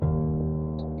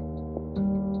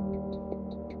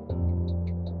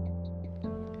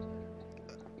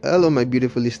Hello, my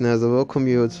beautiful listeners. I welcome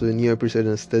you to a new episode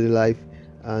on Steady Life.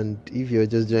 And if you're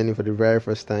just joining for the very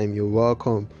first time, you're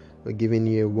welcome. We're giving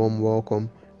you a warm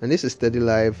welcome. And this is Steady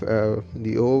Life.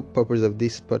 The whole purpose of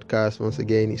this podcast, once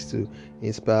again, is to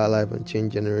inspire life and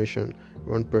change generation,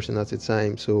 one person at a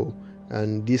time.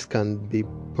 And this can be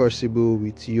possible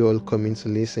with you all coming to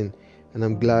listen. And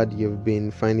I'm glad you've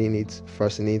been finding it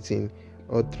fascinating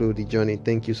all through the journey.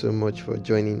 Thank you so much for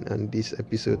joining on this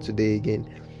episode today again.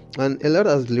 And a lot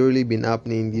has literally been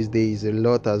happening these days. A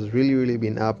lot has really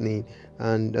been happening.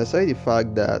 And aside the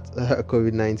fact that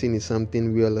COVID-19 is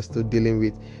something we all are still dealing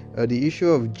with, the issue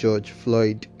of George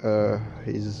Floyd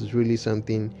is really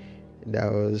something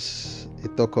that was a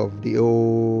talk of the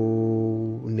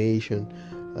whole nation.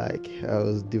 Like, I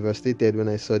was devastated when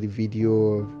I saw the video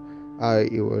of how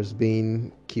he was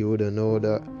being killed and all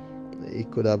that.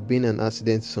 It could have been an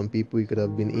accident to some people, it could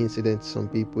have been incident to some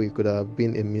people, it could have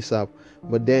been a mishap.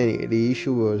 But then the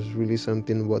issue was really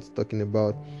something worth talking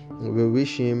about. We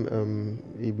wish him,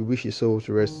 we wish his soul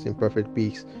to rest in perfect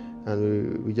peace,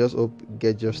 and we just hope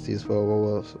get justice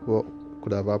for what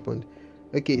could have happened.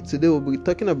 Okay, today we'll be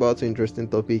talking about an interesting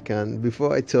topic, and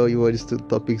before I tell you what these two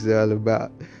topics are all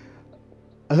about,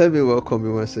 let me welcome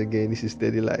you once again. This is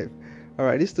Steady Life.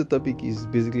 Alright, this two topic is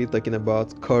basically talking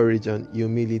about courage and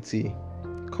humility.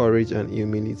 Courage and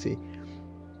humility.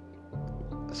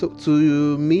 So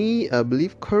to me, I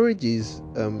believe courage is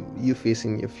you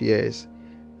facing your fears.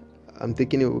 I'm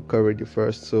taking it with courage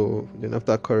first, so then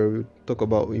after courage we'll talk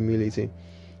about humility.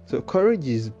 So courage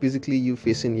is basically you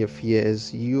facing your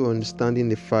fears, you understanding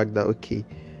the fact that okay,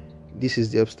 this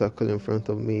is the obstacle in front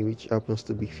of me, which happens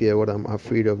to be fear, what I'm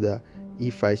afraid of, that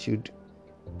if I should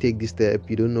take this step,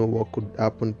 you don't know what could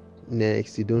happen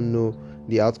next, you don't know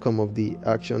the outcome of the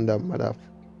action that might have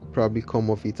probably come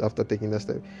of it after taking that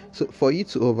step. So for you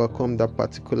to overcome that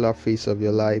particular phase of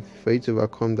your life, for you to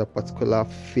overcome that particular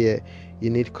fear, you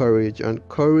need courage. And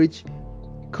courage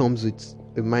comes with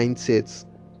a mindset.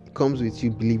 It comes with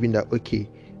you believing that okay,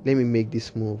 let me make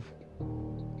this move.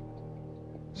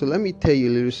 So let me tell you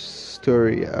a little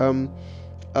story.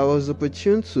 I was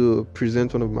opportune to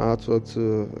present one of my artwork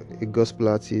to a gospel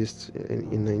artist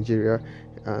in Nigeria.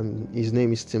 His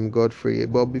name is Tim Godfrey.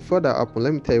 But before that happened,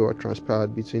 let me tell you what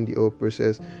transpired between the whole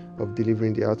process of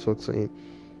delivering the artwork to him.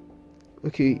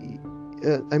 Okay,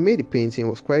 I made a painting. It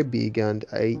was quite big, and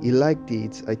he liked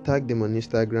it. I tagged him on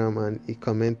Instagram, and he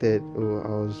commented. Oh,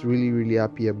 I was really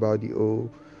happy about the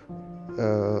whole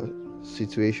uh,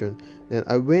 situation. Then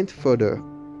I went further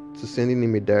to sending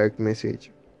him a direct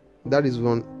message. That is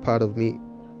one part of me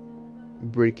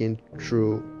breaking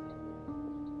through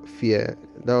fear.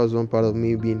 That was one part of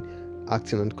me being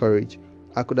acting on courage.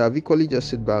 I could have equally just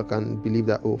sit back and believe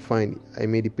that oh fine, I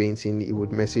made the painting, he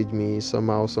would message me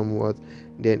somehow, somewhat.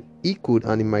 Then he could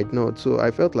and he might not. So I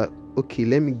felt like okay,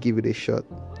 let me give it a shot.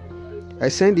 I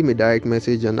sent him a direct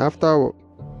message, and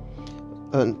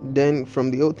then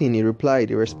from the whole thing he replied,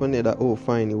 he responded that oh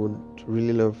fine, he would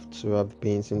really love to have the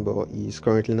painting, but he's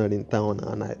currently not in town.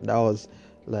 And that was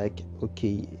like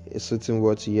okay, a certain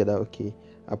word to hear that okay,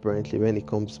 apparently when he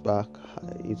comes back,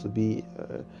 it will be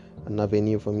an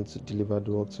avenue for me to deliver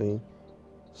the work to him.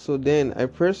 So then I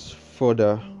pressed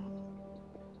further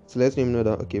to let him know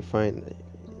that okay fine,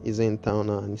 he's in town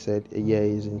now. And he said yeah,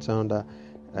 he's in town, that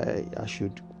I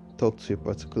should talk to a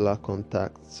particular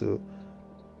contact to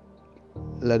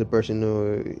let the person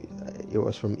know it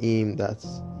was from him, that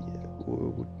we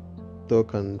would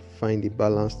talk and find the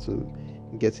balance to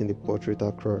getting the portrait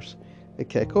across.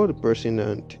 Okay, I called the person,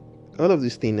 and all of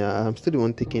this thing, I'm still the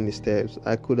one taking the steps.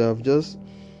 I could have just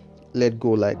let go,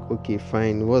 like okay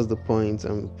fine, what's the point,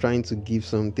 I'm trying to give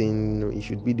something, you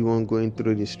should be the one going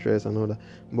through the stress and all that.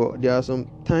 But there are some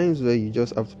times where you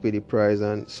just have to pay the price,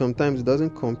 and sometimes it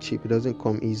doesn't come cheap, it doesn't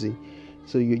come easy.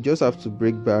 So you just have to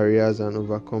break barriers and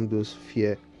overcome those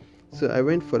fear. So I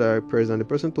went for that person. The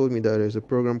person told me that there's a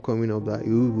program coming up, that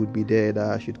you would be there, that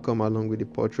I should come along with the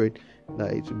portrait,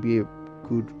 that it would be a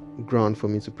good ground for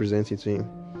me to present it to him.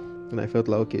 And I felt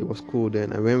like okay, it was cool.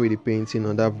 Then I went with the painting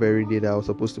on that very day that I was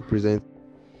supposed to present.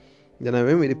 Then I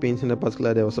went with the painting that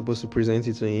particular day I was supposed to present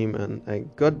it to him, and I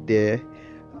got there.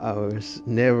 I was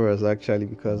nervous actually,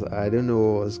 because I don't know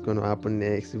what was gonna happen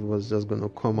next. It was just gonna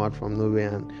come out from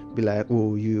nowhere and be like,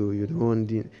 "Oh, you the one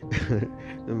did."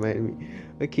 Remind me.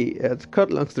 Okay, to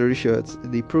cut long story short,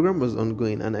 the program was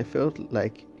ongoing, and I felt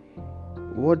like,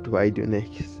 what do I do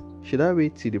next? Should I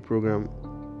wait till the program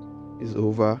is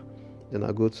over, then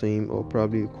I go to him, or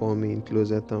probably call me in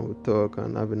closer time, we talk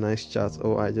and have a nice chat,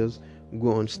 or I just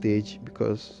go on stage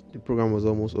because the program was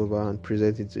almost over and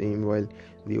present it to him while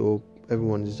the whole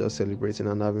everyone is just celebrating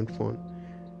and having fun.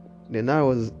 Then I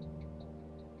was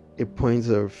a point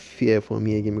of fear for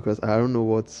me again, because I don't know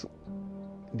what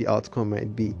the outcome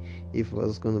might be, if it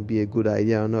was going to be a good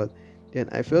idea or not. Then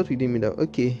I felt within me that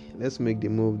okay, let's make the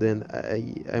move. Then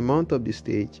I mount up the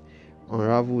stage,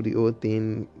 unravel the whole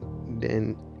thing.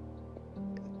 Then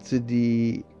to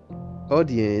the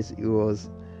audience, it was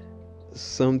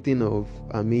something of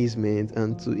amazement,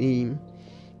 and to him,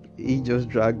 he just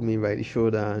dragged me by the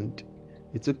shoulder and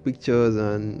he took pictures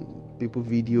and people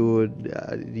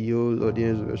videoed. The whole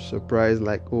audience was surprised,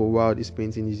 like, oh wow, this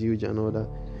painting is huge and all that.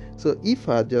 So if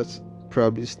I just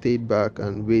probably stayed back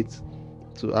and wait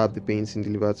to have the painting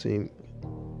delivered to him,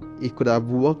 it could have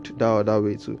worked that other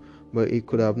way too, but it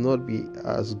could have not be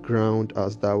as ground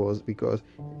as that was, because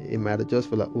it might have just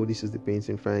felt like, oh, this is the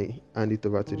painting, fine, hand it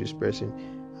over to this person,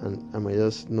 and I might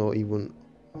just not even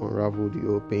unravel the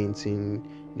whole painting.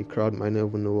 The crowd might not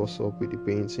even know what's up with the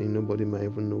painting, nobody might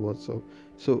even know what's up.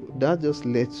 So that just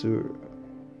led to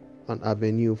an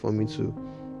avenue for me to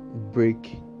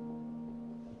break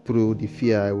through the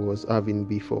fear I was having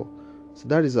before. So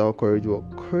that is how courage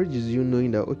works. Courage is you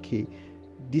knowing that okay,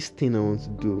 this thing I want to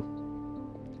do,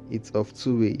 it's of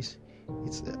two ways.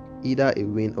 It's either a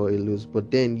win or a lose, but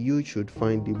then you should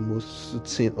find the most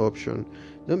suiting option.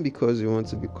 Not because you want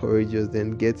to be courageous,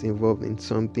 then get involved in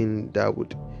something that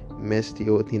would mess the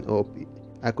whole thing up.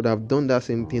 I could have done that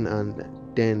same thing and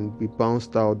then be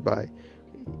bounced out by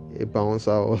a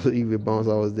bouncer, or if a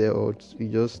bouncer was there, or you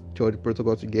just tell the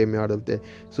protocol to get me out of there.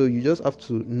 So you just have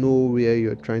to know where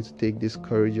you're trying to take these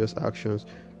courageous actions.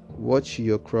 Watch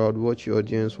your crowd, watch your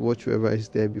audience, watch whoever is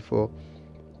there before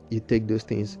you take those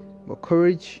things. But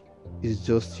courage is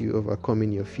just you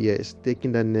overcoming your fears,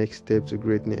 taking that next step to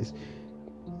greatness.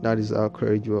 That is how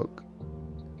courage works.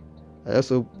 I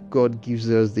also, God gives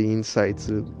us the insight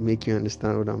to make you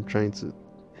understand what I'm trying to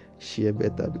share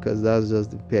better, because that's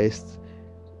just the best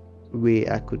way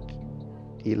I could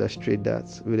illustrate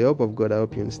that. With the help of God, I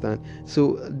hope you understand.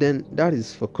 So then that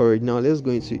is for courage. Now let's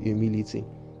go into humility.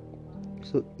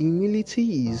 So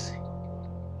humility is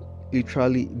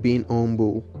literally being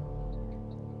humble,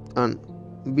 and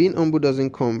being humble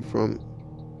doesn't come from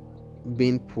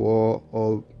being poor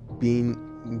or being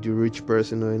the rich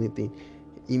person or anything.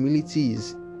 Humility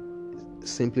is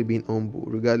simply being humble,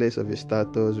 regardless of your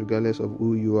status, regardless of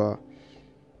who you are.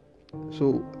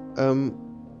 So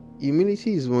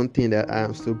humility is one thing that I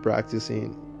am still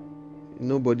practicing.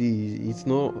 It's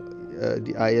not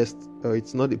the highest,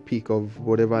 it's not the peak of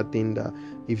whatever thing that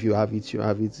if you have it, you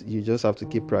have it. You just have to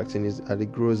keep practicing it as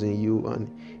it grows in you, and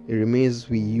it remains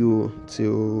with you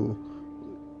till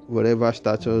whatever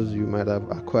status you might have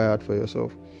acquired for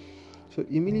yourself. So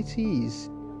humility is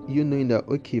you knowing that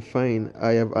okay, fine,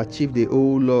 I have achieved a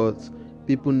whole lot.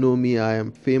 People know me, I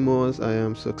am famous, I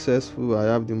am successful, I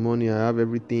have the money, I have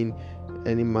everything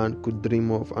any man could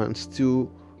dream of, and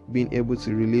still being able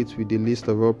to relate with the least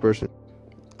of all person,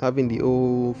 having the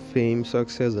whole fame,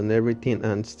 success and everything,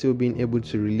 and still being able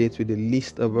to relate with the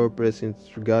least of all persons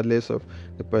regardless of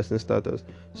the person's status.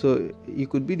 So you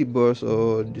could be the boss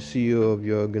or the CEO of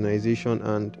your organization,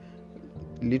 and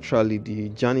literally the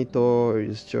janitor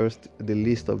is just the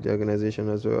least of the organization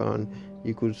as well, and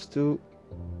you could still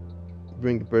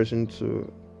bring the person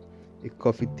to a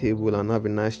coffee table and have a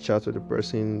nice chat with the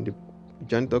person. The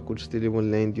janitor could still even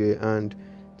lend you a hand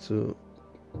to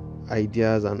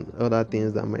ideas and other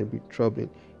things that might be troubling.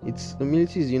 It's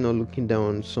humility is looking down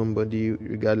on somebody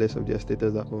regardless of their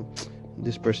status, that oh,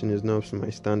 this person is not up to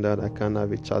my standard, I can't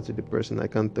have a chat with the person, I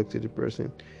can't talk to the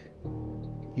person.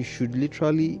 You should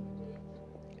literally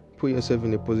put yourself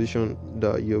in a position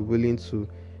that you're willing to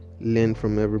learn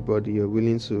from everybody, you're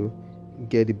willing to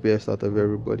get the best out of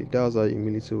everybody. That's how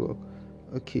humility works.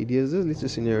 Okay, there's this little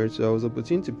scenario. So I was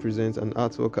opportunity to present an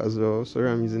artwork as well. Sorry,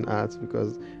 I'm using art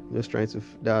because I'm just trying to.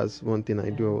 That's one thing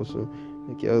I do also.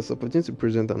 Okay, I was opportunity to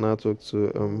present an artwork to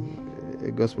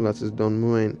a gospel artist, Don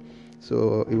Moen.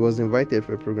 So he was invited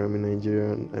for a program in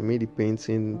Nigeria, and I made the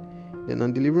painting. Then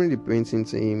on delivering the painting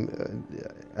to him,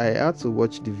 I had to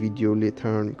watch the video later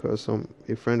on because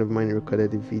a friend of mine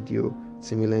recorded the video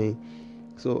similarly.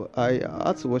 So I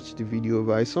had to watch the video,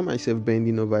 but I saw myself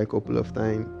bending over a couple of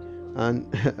times, and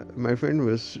my friend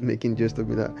was making just of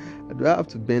me that do I have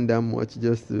to bend that much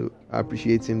just to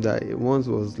appreciate him? That once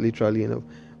was literally enough.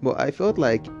 But I felt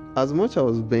like as much I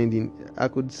was bending, I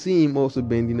could see him also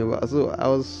bending over. So I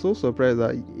was so surprised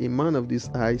that a man of this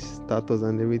high status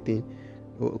and everything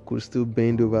could still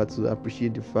bend over to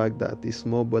appreciate the fact that a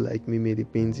small boy like me made a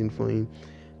painting for him.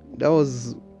 That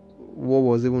was what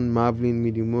was even marveling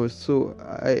me the most. So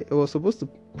I was supposed to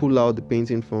pull out the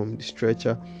painting from the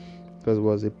stretcher because it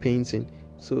was a painting.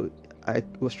 So I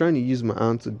was trying to use my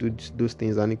hand to do those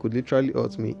things, and it could literally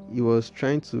hurt me. He was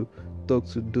trying to talk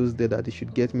to those there that they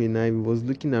should get me a knife. He was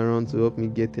looking around to help me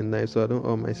get a knife so I don't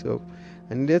hurt myself.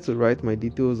 I needed to write my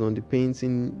details on the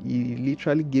painting. He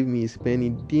literally gave me his pen. He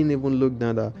didn't even look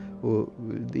down at, oh,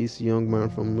 this young man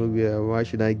from nowhere, why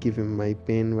should I give him my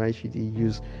pen? Why should he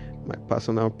use my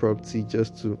personal property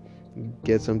just to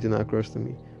get something across to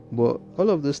me? But all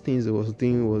of those things I was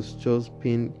doing was just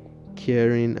being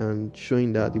caring and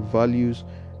showing that the values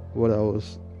what I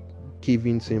was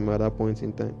giving to him at that point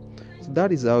in time. So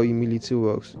that is how humility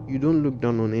works. You don't look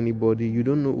down on anybody. You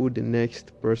don't know who the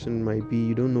next person might be.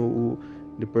 You don't know who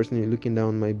the person you're looking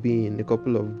down might be in a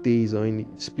couple of days or in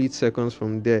split seconds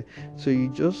from there. So you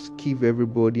just give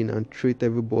everybody and treat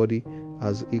everybody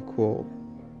as equal.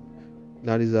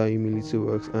 That is how humility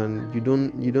works. And you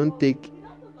don't take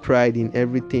pride in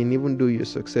everything. Even though you're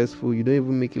successful, you don't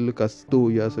even make it look as though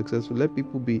you are successful. Let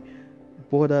people be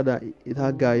bothered that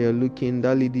that guy you're looking,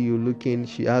 that lady you're looking,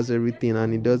 she has everything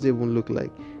and it doesn't even look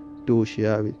like though she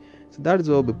have it. So that is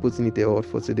what we'll be putting it out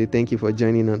for today. Thank you for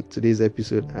joining on today's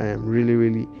episode. I am really,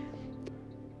 really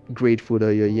grateful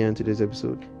that you're here on today's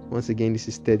episode. Once again, this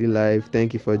is Steady Life.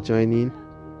 Thank you for joining.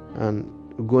 And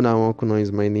Gona Wakuno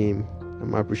is my name.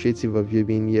 I'm appreciative of you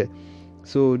being here.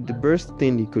 So the best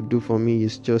thing you could do for me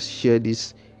is just share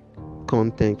this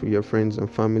content with your friends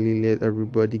and family. Let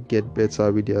everybody get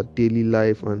better with their daily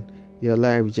life and their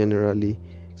life generally.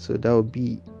 So that would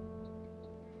be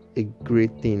a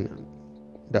great thing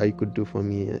that you could do for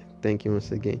me. Thank you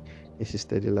once again. This is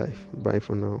Steady Life. Bye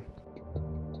for now.